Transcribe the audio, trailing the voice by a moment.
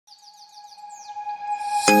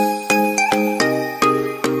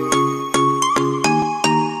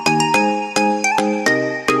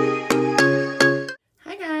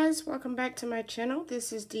back to my channel.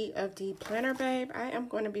 This is Dee of the Planner Babe. I am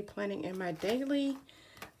going to be planning in my daily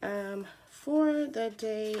for the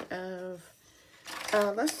day of,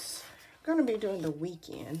 going to be doing the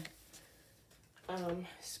weekend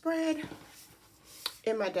spread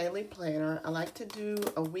in my daily planner. I like to do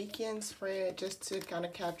a weekend spread just to kind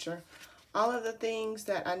of capture all of the things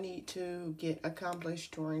that I need to get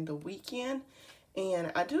accomplished during the weekend.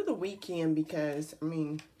 And I do the weekend because, I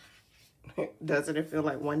mean, doesn't it feel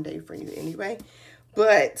like one day for you anyway?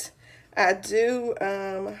 But I do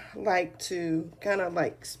like to kind of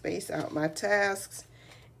like space out my tasks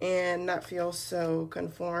and not feel so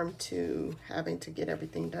conformed to having to get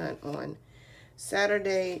everything done on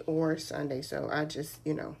Saturday or Sunday. So I just,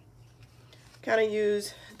 you know, kind of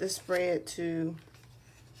use the spread to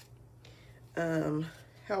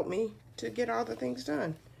help me to get all the things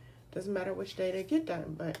done. Doesn't matter which day they get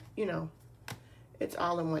done, but you know, it's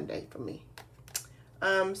all in one day for me.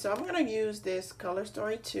 So I'm going to use this Color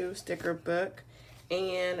Story 2 sticker book,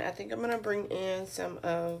 and I think I'm going to bring in some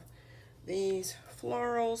of these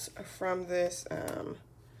florals from this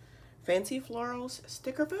Fancy Florals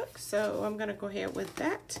sticker book. So I'm going to go ahead with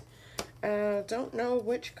that. Don't know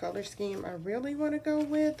which color scheme I really want to go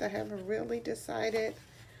with. I haven't really decided,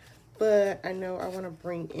 but I know I want to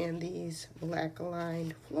bring in these black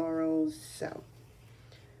lined florals. So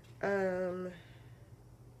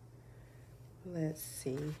let's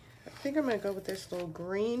see. I think I'm going to go with this little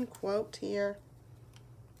green quote here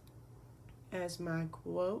as my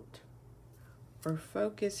quote or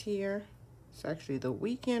focus here. It's actually the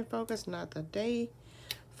weekend focus, not the day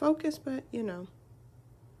focus, but you know.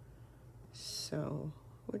 So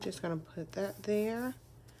we're just going to put that there.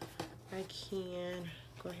 I can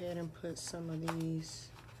go ahead and put some of these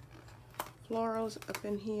florals up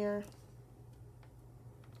in here.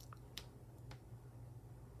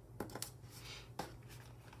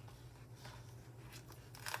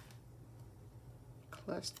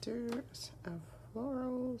 Clusters of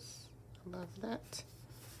florals. I love that.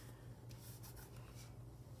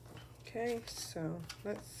 Okay, so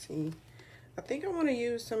let's see. I think I want to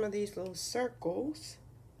use some of these little circles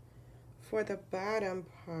for the bottom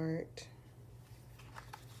part.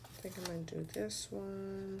 I think I'm going to do this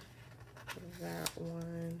one, that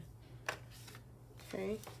one.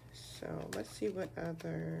 Okay, so let's see what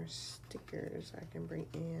other stickers I can bring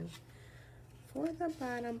in for the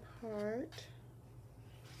bottom part.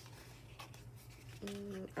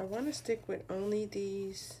 I want to stick with only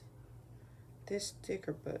this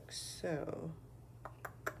sticker book, so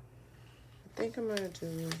I think I'm going to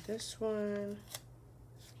do this one.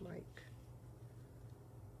 It's like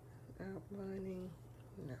outlining.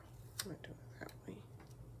 No, I'm going to do it that way.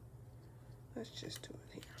 Let's just do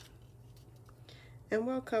it here. And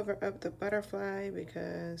we'll cover up the butterfly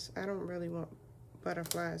because I don't really want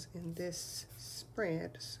butterflies in this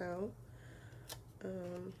spread, so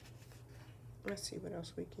let's see what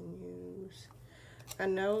else we can use. I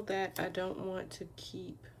know that I don't want to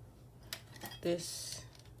keep this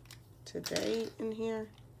today in here.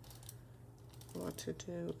 I want to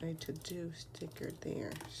do a to-do sticker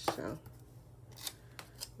there. So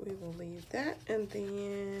we will leave that. And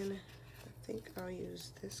then I think I'll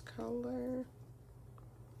use this color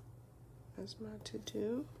as my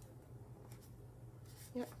to-do.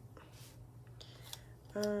 Yep.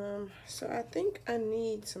 So I think I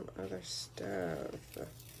need some other stuff.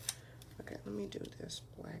 Okay, let me do this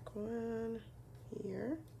black one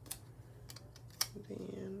here.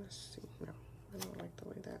 Then let's see. No, I don't like the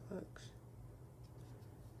way that looks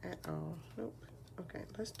at all. Nope. Okay,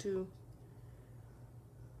 let's do.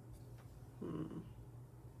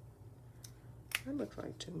 That looks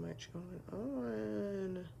like too much going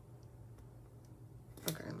on.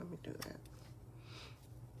 Okay, let me do that.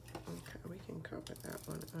 Okay, we can cover that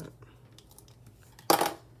one up.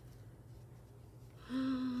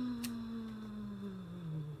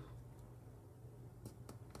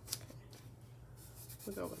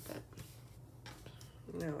 We'll go with that.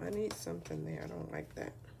 No, I need something there. I don't like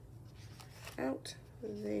that. Out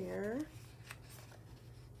there.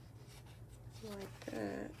 Like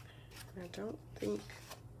that. I don't think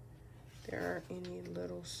there are any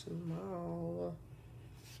little small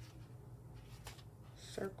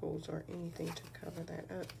circles or anything to cover that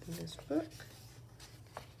up in this book.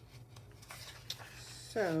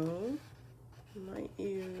 So, I might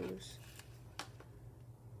use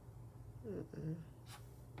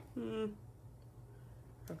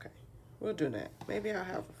okay, we'll do that. Maybe I'll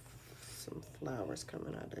have some flowers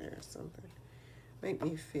coming out of there or something. Make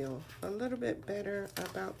me feel a little bit better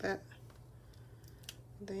about that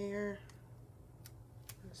there.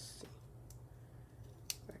 Let's see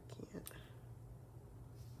if I can't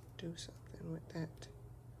do something. with that.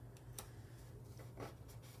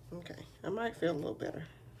 Okay, I might feel a little better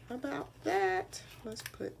about that. Let's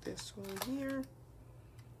put this one here.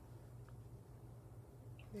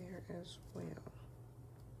 There as well.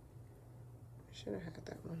 Should have had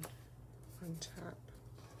that one on top.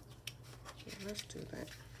 Yeah, let's do that.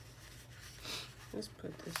 Let's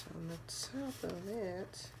put this on the top of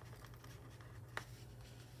it.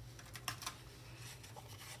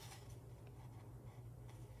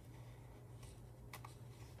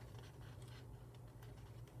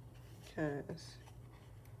 Because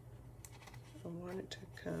I want it to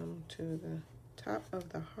come to the top of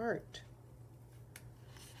the heart.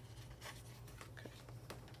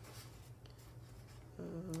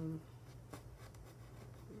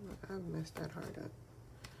 I messed that heart up.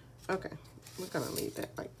 Okay, we're gonna leave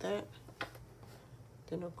that like that.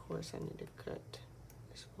 Then of course I need to cut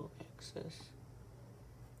this little excess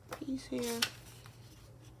piece here.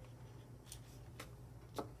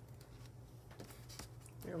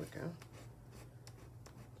 There we go.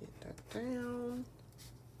 Get that down.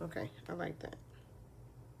 Okay, I like that.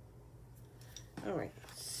 All right,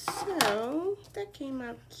 so that came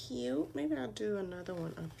out cute. Maybe I'll do another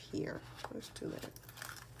one up here. Let's do that.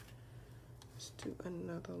 Let's do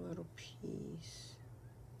another little piece.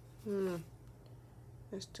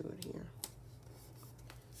 Let's do it here.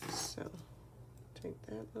 So, take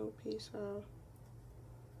that little piece off.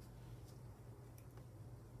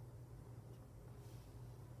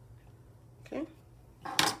 Okay.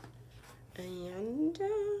 And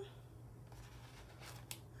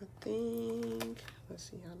I think, let's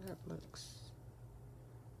see how that looks.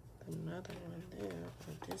 Another one there,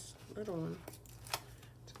 or this little one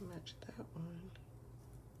to match that one.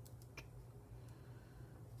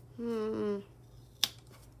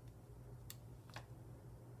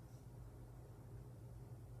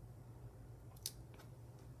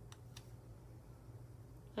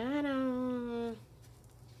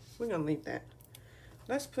 We're gonna leave that.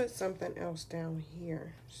 Let's put something else down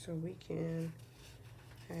here so we can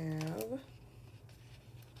have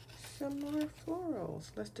some more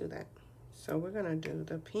florals. Let's do that. So we're gonna do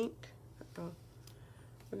the pink.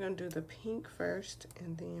 We're gonna do the pink first,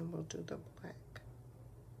 and then we'll do the black.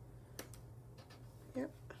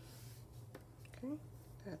 Yep. Okay,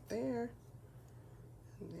 that there.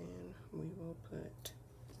 And then we will put,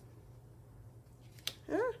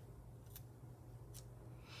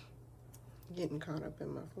 getting caught up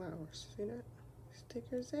in my flowers. See that?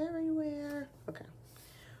 Stickers everywhere. Okay,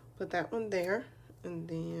 put that one there, and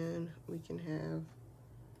then we can have,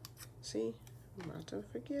 see, I'm about to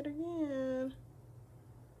forget again.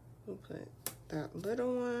 We'll put that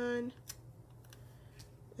little one,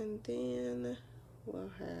 and then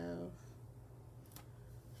we'll have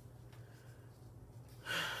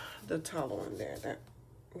the taller one there. That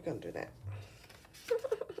we're gonna do that.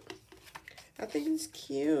 I think it's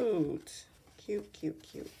cute. Cute, cute,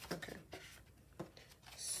 cute. Okay.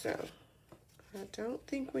 So I don't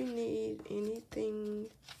think we need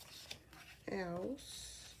anything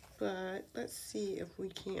else, but let's see if we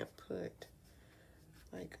can't put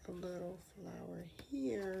like a little flower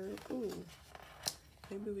here. Ooh,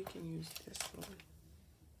 maybe we can use this one.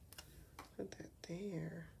 Put that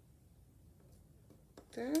there.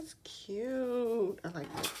 That's cute. I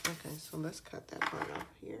like that. Okay, so let's cut that part off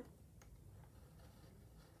here.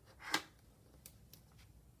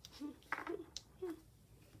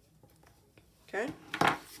 Okay,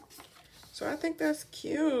 so I think that's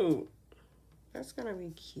cute. That's gonna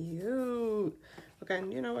be cute. Okay,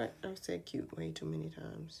 and you know what? I've said cute way too many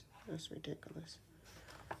times. That's ridiculous.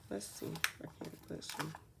 Let's see if I can put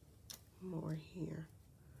some more here.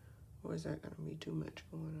 Or is that gonna be too much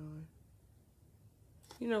going on?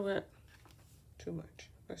 You know what? Too much.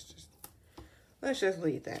 Let's just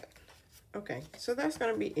leave that. Okay, so that's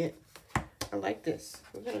gonna be it. I like this.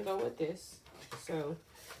 We're gonna go with this. So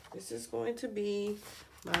this is going to be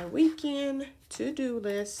my weekend to-do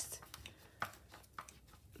list.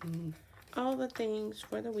 All the things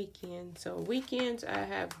for the weekend. So weekends, I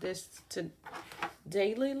have this to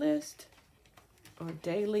daily list, or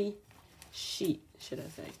daily sheet, should I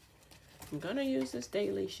say. I'm gonna use this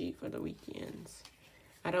daily sheet for the weekends.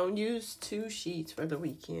 I don't use 2 sheets for the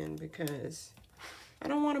weekend because I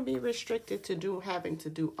don't want to be restricted to having to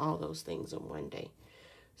do all those things in one day.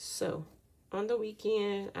 So on the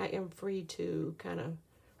weekend, I am free to kind of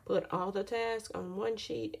put all the tasks on one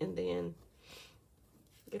sheet and then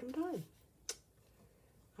get them done.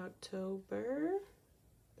 October,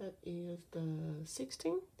 that is the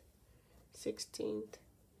 16th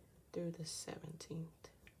through the 17th.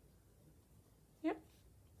 Yep.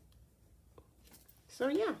 So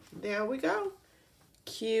yeah, there we go.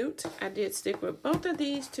 cute. I did stick with both of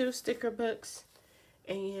these two sticker books.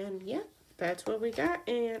 And yeah, that's what we got.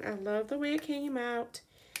 And I love the way it came out.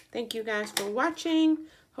 Thank you guys for watching.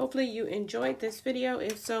 Hopefully you enjoyed this video.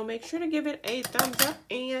 If so, make sure to give it a thumbs up.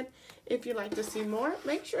 And if you'd like to see more,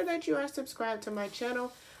 make sure that you are subscribed to my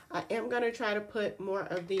channel. I am going to try to put more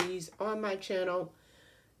of these on my channel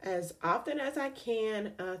as often as I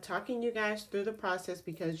can, talking you guys through the process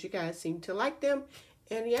because you guys seem to like them.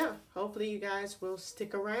 And yeah, hopefully you guys will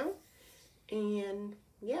stick around. And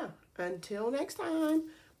yeah, until next time,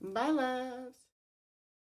 bye loves.